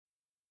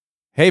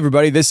Hey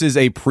everybody, this is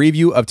a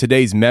preview of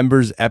today's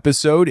members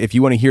episode. If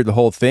you want to hear the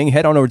whole thing,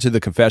 head on over to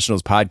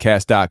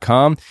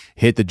theconfessionalspodcast.com,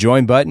 hit the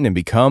join button, and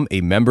become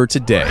a member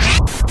today.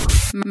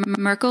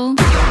 Merkel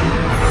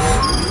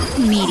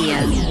Media.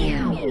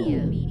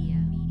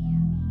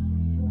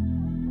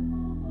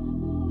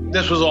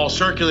 This was all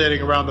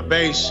circulating around the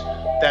base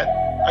that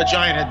a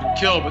giant had been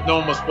killed, but no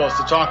one was supposed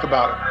to talk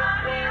about it.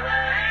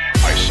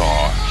 I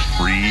saw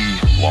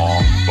 3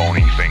 long,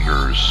 bony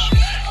fingers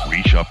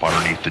reach up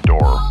underneath the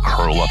door,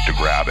 curl up to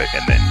grab it,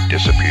 and then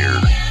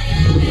disappeared.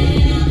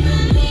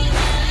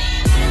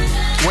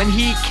 When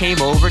he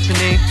came over to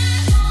me,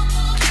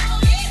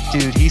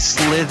 dude, he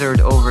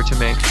slithered over to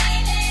me.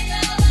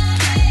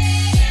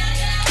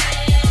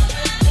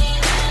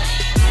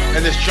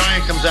 And this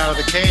giant comes out of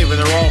the cave, and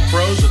they're all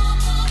frozen.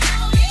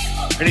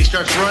 And he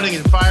starts running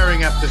and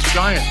firing at this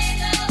giant.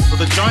 Well,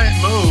 the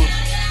giant moves.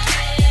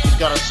 He's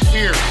got a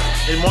spear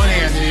in one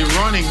hand, and he's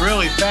running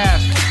really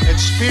fast and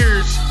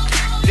spears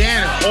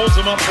Dan and holds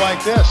him up like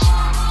this.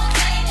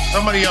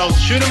 Somebody yells,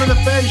 shoot him in the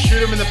face,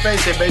 shoot him in the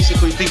face. They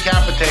basically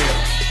decapitate him.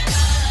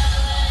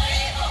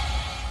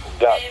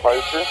 Got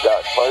closer.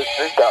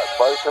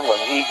 When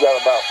he got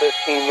about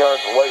 15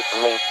 yards away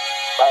from me,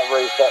 I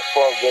raised that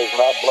 12 gauge and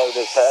I blowed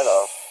his head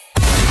off.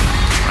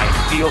 I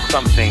feel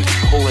something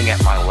pulling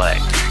at my leg,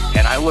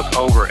 and I look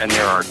over and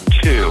there are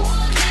 2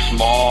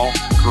 small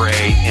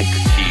gray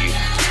entities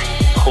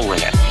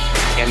pulling at me.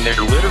 And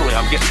they're literally,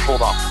 I'm getting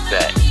pulled off the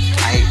bed.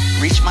 I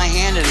reached my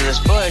hand into this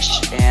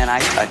bush and I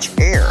touched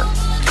air.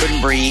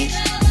 Couldn't breathe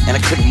and I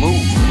couldn't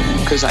move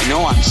because I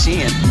know I'm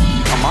seeing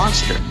a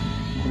monster.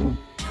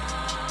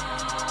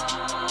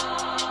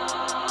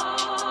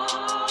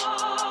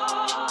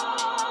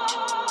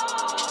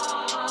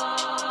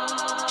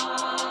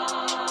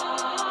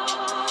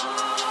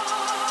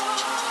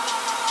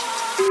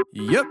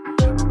 Yep.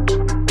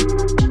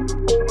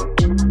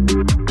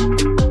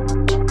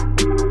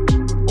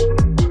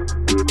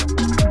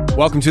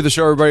 Welcome to the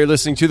show, everybody. You're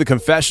listening to The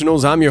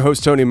Confessionals. I'm your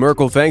host, Tony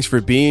Merkel. Thanks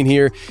for being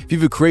here. If you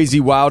have a crazy,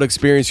 wild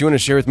experience you want to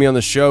share with me on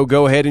the show,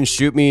 go ahead and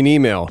shoot me an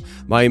email.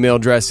 My email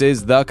address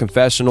is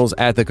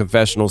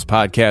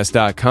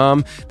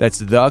theconfessionals@theconfessionalspodcast.com. That's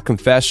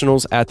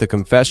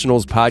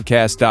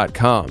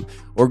theconfessionals@theconfessionalspodcast.com.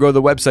 Or go to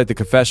the website,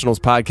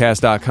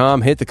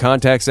 theconfessionalspodcast.com, hit the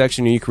contact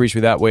section, and you can reach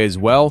me that way as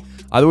well.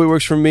 Either way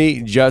works for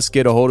me. Just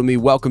get a hold of me.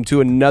 Welcome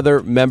to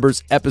another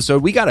members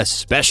episode. We got a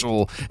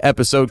special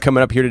episode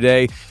coming up here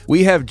today.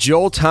 We have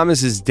Joel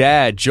Thomas's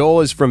dad. Joel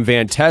is from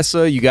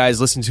Vantessa. You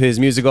guys listen to his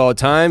music all the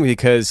time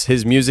because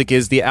his music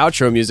is the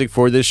outro music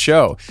for this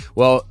show.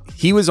 Well,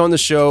 he was on the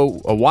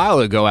show a while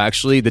ago,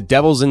 actually. The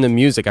Devil's in the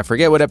Music. I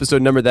forget what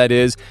episode number that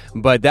is,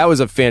 but that was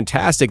a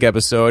fantastic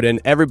episode,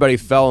 and everybody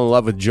fell in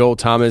love with Joel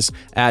Thomas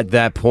at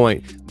that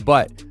point.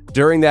 But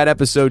during that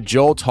episode,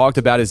 Joel talked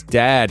about his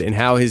dad and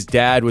how his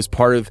dad was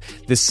part of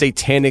this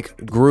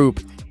satanic group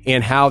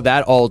and how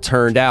that all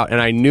turned out.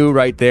 And I knew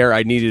right there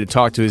I needed to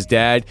talk to his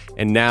dad,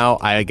 and now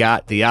I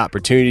got the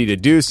opportunity to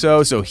do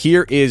so. So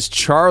here is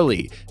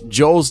Charlie,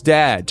 Joel's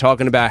dad,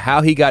 talking about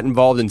how he got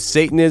involved in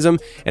Satanism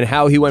and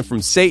how he went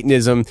from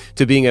Satanism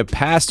to being a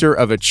pastor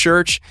of a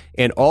church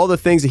and all the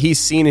things that he's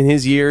seen in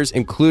his years,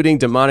 including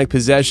demonic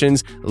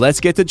possessions. Let's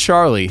get to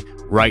Charlie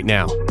right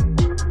now.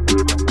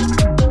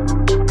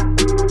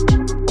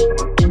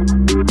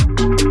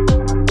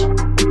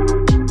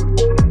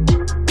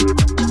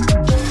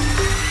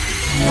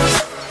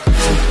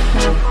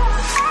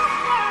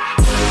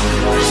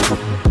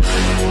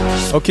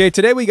 Okay,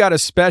 today we got a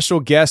special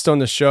guest on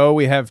the show.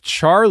 We have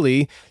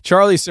Charlie.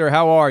 Charlie, sir,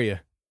 how are you?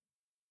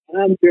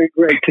 I'm doing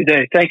great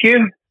today. Thank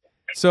you.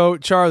 So,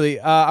 Charlie,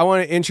 I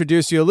want to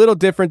introduce you a little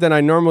different than I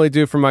normally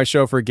do for my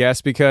show for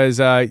guests because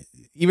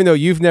even though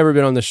you've never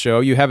been on the show,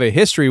 you have a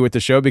history with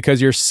the show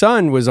because your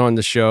son was on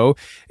the show,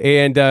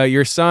 and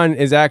your son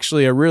is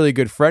actually a really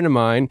good friend of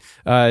mine.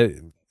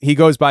 He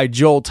goes by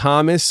Joel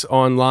Thomas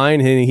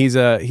online, and he's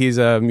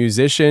a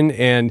musician,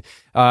 and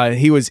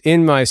he was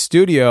in my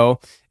studio.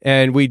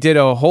 And we did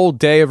a whole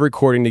day of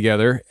recording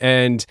together.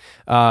 And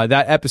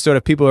that episode,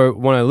 if people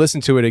want to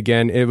listen to it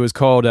again, it was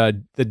called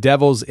The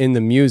Devil's in the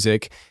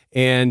Music.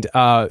 And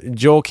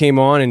Joel came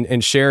on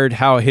and shared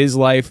how his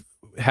life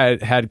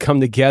had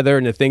come together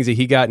and the things that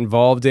he got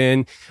involved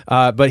in.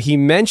 But he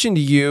mentioned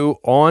you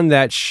on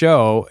that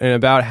show and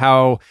about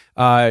how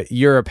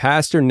you're a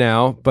pastor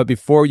now, but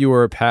before you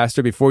were a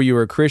pastor, before you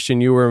were a Christian,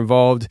 you were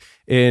involved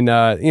in,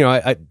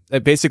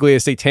 basically a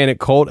satanic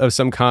cult of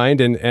some kind.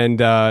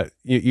 And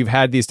you've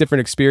had these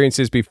different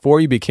experiences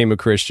before you became a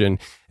Christian,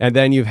 and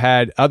then you've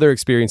had other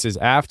experiences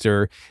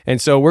after.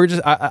 And so we're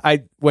just,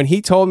 when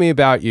he told me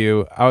about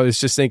you, I was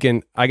just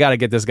thinking, I got to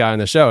get this guy on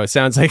the show. It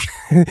sounds like,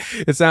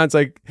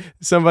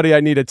 somebody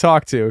I need to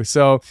talk to.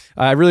 So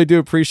I really do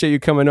appreciate you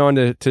coming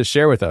on to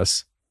share with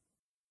us.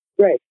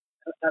 Great.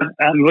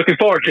 I'm looking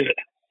forward to it.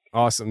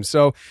 Awesome.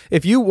 So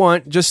if you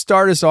want, just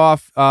start us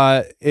off,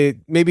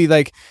 maybe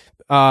like,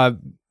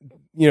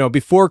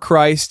 before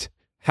Christ,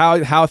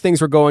 how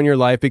things were going in your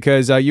life,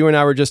 because you and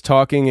I were just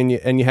talking,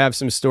 and you have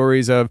some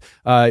stories of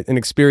an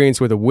experience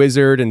with a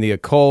wizard and the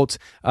occult.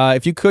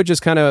 If you could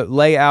just kind of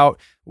lay out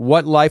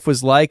what life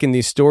was like and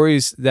these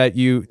stories that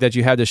you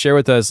had to share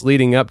with us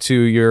leading up to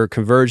your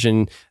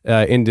conversion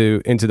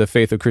into the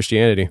faith of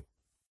Christianity.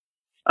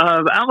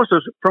 I was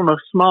from a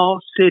small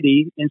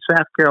city in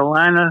South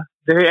Carolina,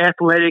 very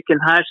athletic in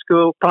high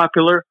school,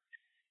 popular,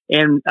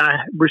 and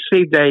I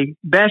received a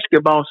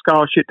basketball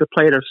scholarship to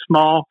play at a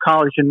small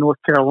college in North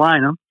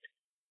Carolina.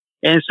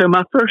 And so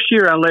my first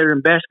year, I later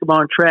in basketball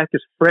and track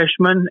as a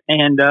freshman,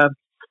 and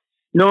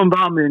no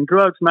involvement in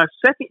drugs. My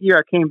second year,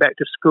 I came back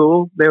to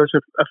school. There was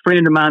a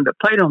friend of mine that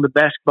played on the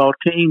basketball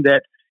team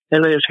that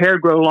had let his hair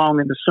grow long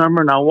in the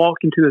summer, and I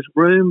walked into his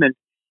room, and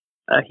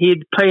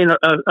he'd play in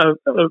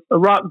a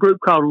rock group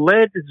called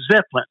Led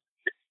Zeppelin.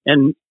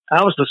 And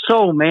I was a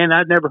soul man.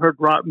 I'd never heard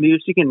rock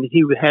music, and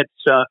he had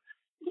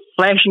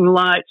flashing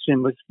lights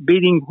and was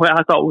beating what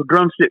I thought were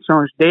drumsticks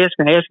on his desk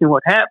and asking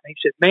what happened. He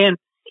said, man,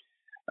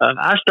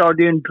 I started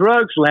doing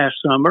drugs last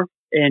summer,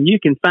 and you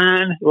can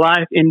find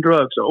life in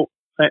drugs. So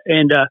I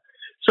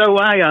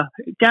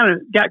kind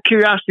of got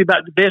curiosity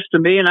about the best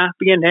of me, and I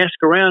began to ask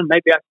around,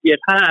 maybe I could get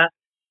high.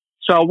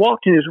 So I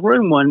walked in his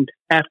room one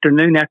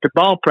afternoon after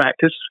ball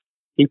practice.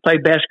 He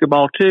played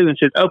basketball too, and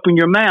said, open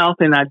your mouth.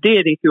 And I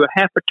did. He threw a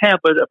half a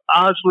tablet of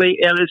Osley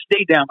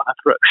LSD down my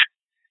throat.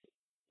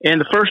 And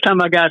the first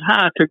time I got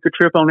high, I took a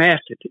trip on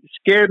acid. It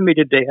scared me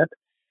to death.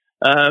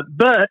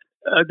 But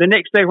the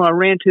next day when I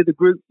ran to the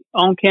group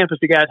on campus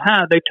that got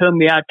high, they told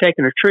me I'd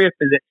taken a trip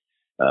and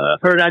that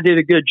heard I did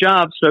a good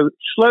job. So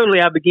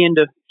slowly I began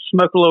to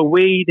smoke a little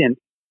weed and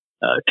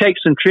take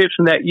some trips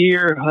in that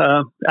year.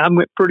 I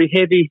went pretty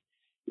heavy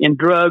in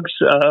drugs.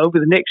 Over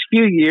the next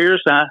few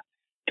years, I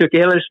took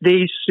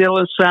LSD,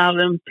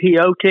 psilocybin,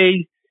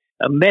 peyote,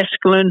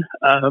 mescaline,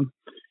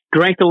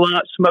 drank a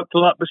lot, smoked a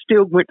lot, but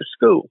still went to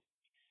school.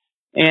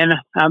 And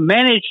I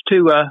managed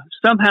to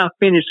somehow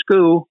finish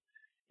school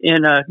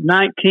in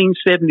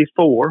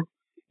 1974,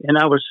 and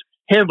I was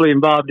heavily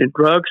involved in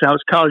drugs. I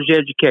was college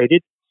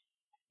educated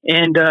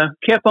and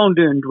kept on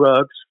doing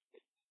drugs.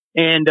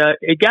 And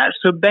it got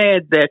so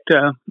bad that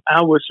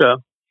I was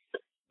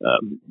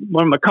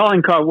one of my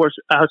calling cards was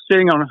I was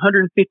sitting on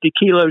 150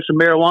 kilos of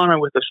marijuana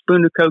with a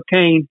spoon of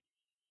cocaine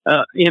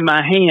in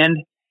my hand,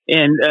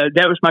 and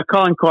that was my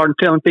calling card and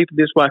telling people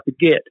this is what I could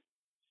get.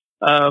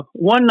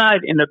 One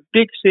night in a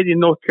big city in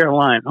North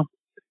Carolina,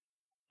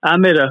 I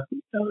met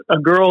a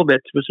girl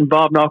that was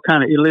involved in all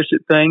kind of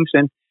illicit things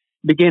and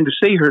began to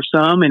see her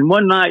some. And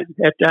one night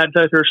after I'd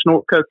let her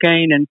snort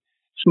cocaine and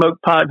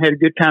smoke pot and had a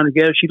good time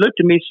together, she looked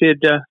at me and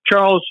said,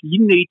 Charles,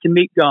 you need to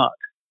meet God.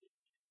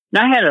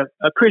 Now, I had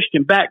a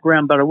Christian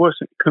background, but I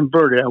wasn't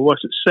converted. I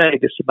wasn't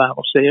saved, as the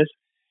Bible says.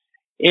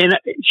 And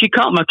she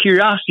caught my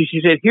curiosity.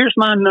 She said, here's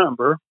my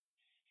number,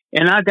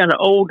 and I got an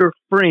older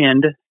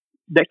friend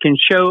that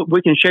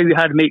we can show you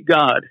how to meet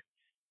God.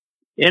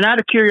 And out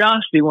of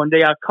curiosity, one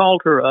day I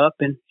called her up,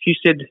 and she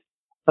said,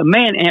 a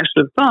man answered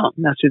the phone.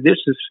 And I said, this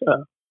is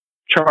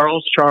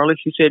Charlie.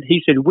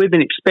 He said, we've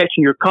been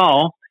expecting your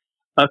call.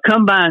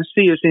 Come by and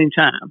see us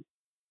anytime.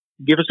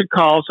 Give us a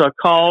call. So I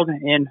called,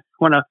 and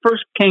when I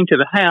first came to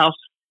the house,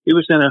 it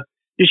was in a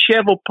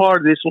disheveled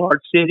part of this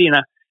large city, and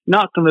I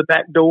knocked on the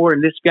back door,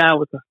 and this guy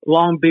with a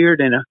long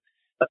beard and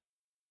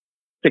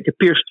that could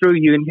pierce through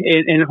you. And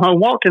when I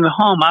walked in the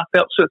home, I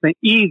felt something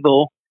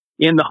evil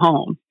in the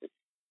home.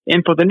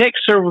 And for the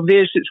next several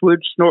visits, we'd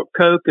snort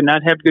coke, and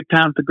I'd have a good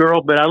time with the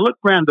girl. But I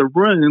looked around the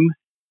room,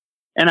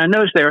 and I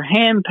noticed there were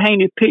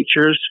hand-painted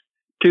pictures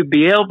to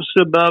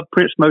Beelzebub,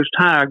 Prince Most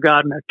High, our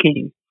God and our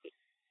King.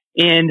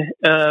 And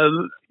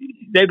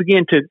they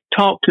began to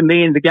talk to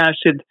me, and the guy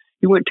said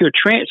he went to a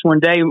trance one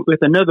day with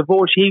another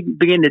voice. He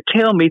began to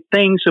tell me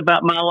things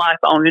about my life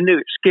I only knew.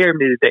 It scared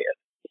me to death.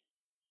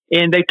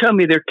 And they told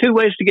me there are two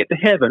ways to get to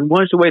heaven.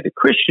 One's the way the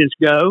Christians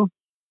go,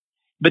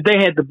 but they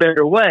had the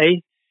better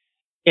way.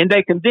 And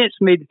they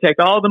convinced me to take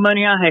all the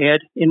money I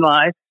had in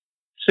life,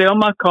 sell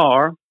my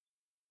car.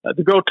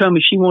 The girl told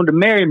me she wanted to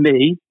marry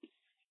me.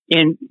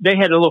 And they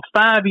had a little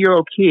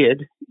 5-year-old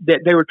kid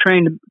that they were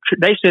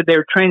they said they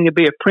were training to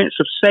be a prince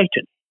of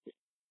Satan.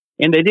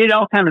 And they did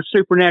all kind of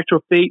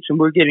supernatural feats, and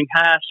we're getting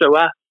high. So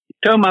I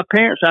told my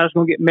parents I was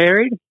going to get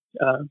married,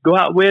 go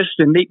out west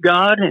and meet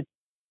God.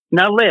 And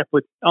I left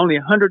with only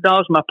 $100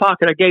 in my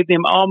pocket. I gave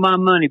them all my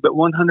money, but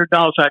 $100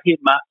 I hid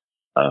in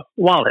my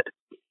wallet.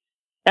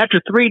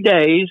 After 3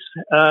 days,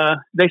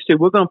 they said,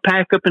 we're going to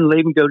pack up and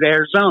leave and go to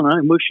Arizona,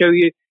 and we'll show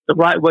you the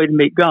right way to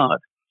meet God.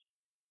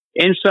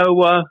 And so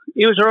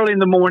it was early in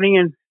the morning,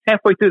 and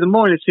halfway through the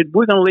morning, they said,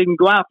 we're going to leave and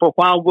go out for a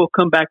while. We'll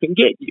come back and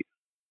get you.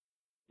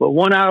 Well,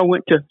 1 hour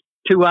went to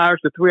 2 hours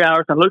to 3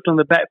 hours. I looked on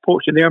the back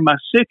porch, and there were my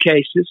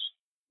suitcases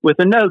with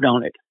a note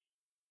on it.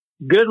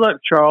 Good luck,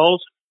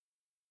 Charles.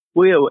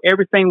 We owe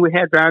everything we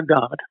had to our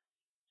God.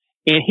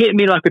 And it hit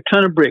me like a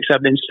ton of bricks.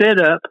 I've been set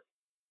up,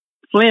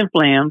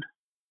 flim-flammed,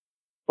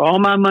 for all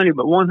my money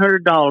but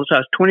 $100. I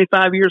was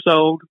 25 years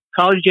old,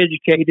 college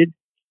educated,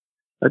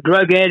 a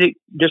drug addict,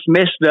 just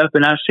messed up.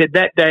 And I said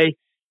that day,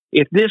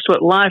 if this is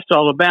what life's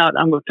all about,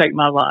 I'm going to take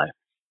my life.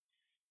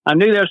 I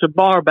knew there was a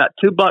bar about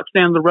 2 blocks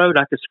down the road.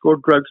 I could score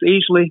drugs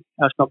easily.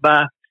 I was going to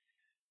buy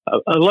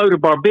a load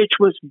of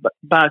barbiturates,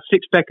 buy a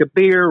 6-pack of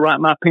beer, write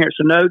my parents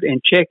a note,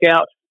 and check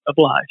out of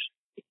life.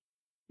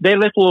 They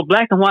left a little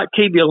black and white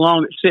TV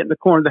along that sat in the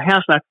corner of the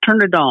house, and I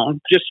turned it on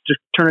just to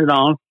turn it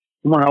on.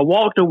 And when I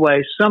walked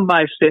away,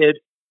 somebody said,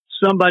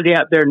 somebody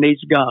out there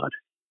needs God.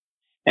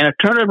 And I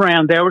turned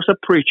around, there was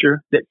a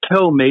preacher that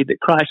told me that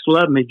Christ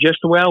loved me just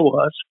the way I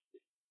was,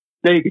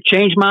 that he could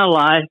change my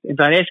life. If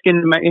I asked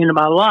him into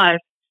my life,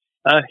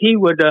 he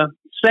would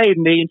save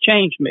me and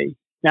change me.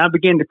 And I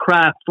began to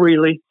cry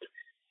freely.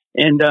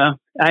 And I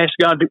asked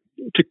God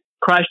to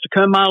Christ to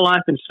come in my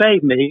life and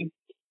save me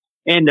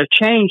and to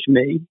change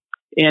me.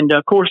 And,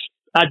 of course,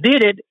 I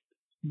did it,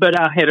 but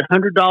I had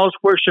 $100.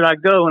 Where should I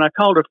go? And I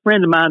called a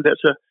friend of mine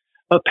that's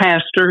a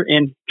pastor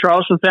in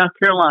Charleston, South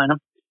Carolina,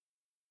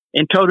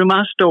 and told him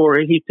my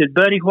story. He said,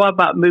 buddy, what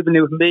about moving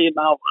in with me and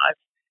my wife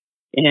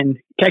and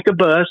take a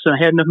bus? And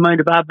I had enough money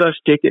to buy a bus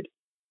ticket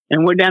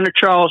and went down to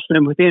Charleston.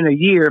 And within a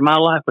year, my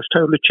life was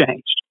totally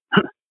changed.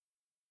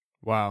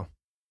 Wow.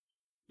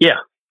 Yeah.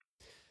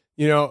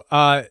 You know,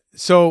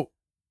 so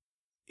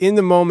in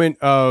the moment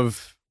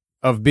of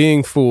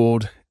being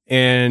fooled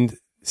and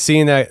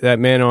seeing that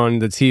man on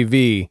the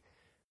TV,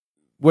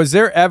 was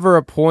there ever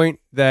a point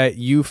that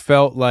you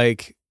felt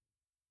like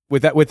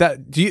with that,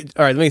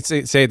 all right, let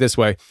me say it this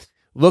way.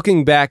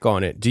 Looking back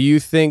on it, do you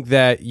think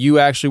that you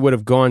actually would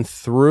have gone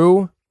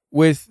through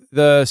with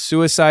the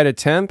suicide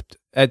attempt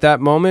at that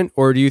moment?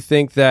 Or do you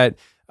think that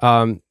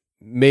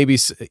maybe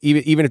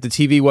even if the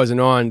TV wasn't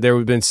on, there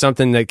would have been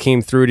something that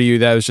came through to you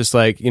that was just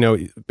like, you know,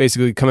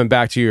 basically coming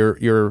back to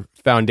your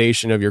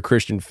foundation of your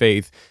Christian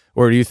faith?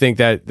 Or do you think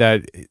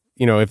that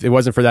you know, if it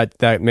wasn't for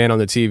that man on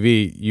the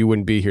TV, you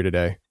wouldn't be here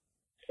today?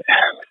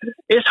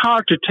 It's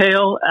hard to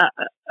tell.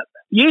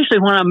 Usually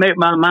when I make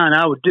my mind,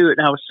 I would do it.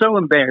 And I was so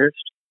embarrassed.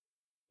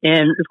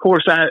 And of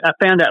course, I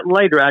found out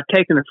later, I'd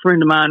taken a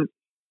friend of mine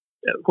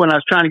when I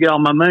was trying to get all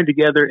my money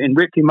together and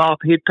ripped him off.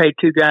 He'd paid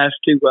 2 guys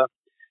to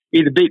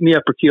either beat me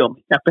up or kill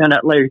me. I found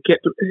out later he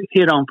kept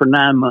hit on for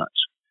 9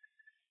 months.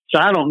 So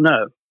I don't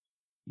know.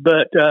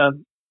 But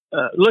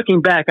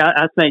looking back,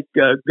 I think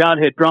God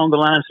had drawn the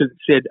lines and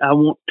said, I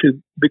want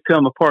to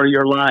become a part of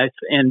your life.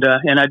 And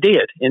I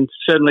did. And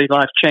suddenly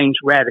life changed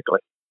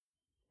radically.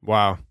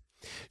 Wow.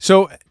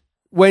 So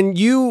when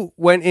you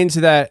went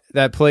into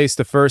that place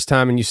the first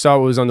time and you saw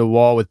what was on the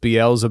wall with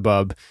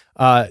Beelzebub,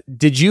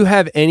 did you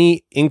have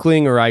any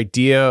inkling or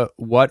idea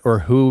what or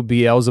who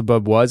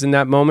Beelzebub was in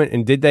that moment?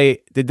 And did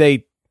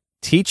they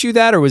teach you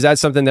that, or was that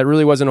something that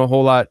really wasn't a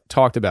whole lot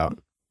talked about?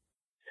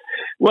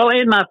 Well,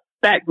 in my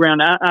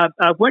background,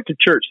 I went to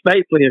church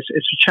faithfully as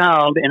a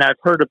child, and I've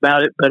heard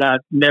about it, but I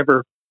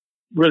never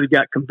really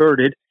got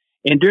converted.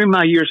 And during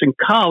my years in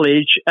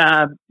college,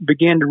 I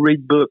began to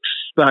read books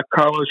by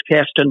Carlos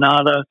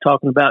Castaneda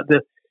talking about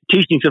the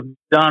teachings of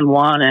Don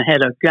Juan, and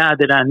had a guy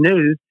that I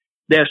knew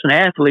that's an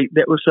athlete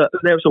that was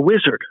a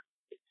wizard.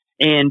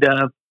 And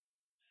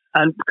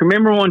I can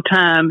remember one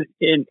time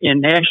in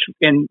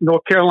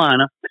North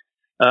Carolina,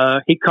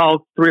 he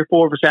called 3 or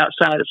 4 of us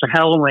outside. It's a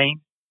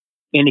Halloween,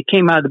 and he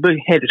came out of the book,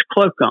 had his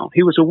cloak on.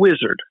 He was a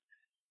wizard,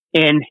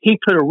 and he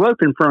put a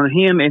rope in front of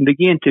him and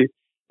began to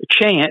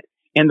chant.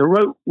 And the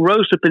rope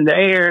rose up in the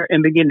air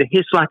and began to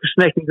hiss like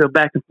a snake and go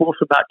back and forth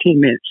for about 10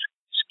 minutes.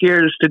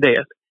 Scared us to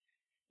death.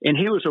 And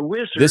he was a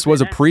wizard. This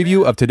was a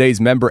preview of today's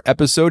member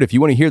episode. If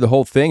you want to hear the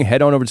whole thing,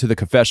 head on over to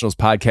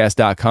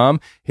theconfessionalspodcast.com,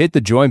 hit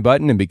the join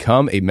button, and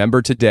become a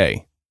member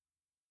today.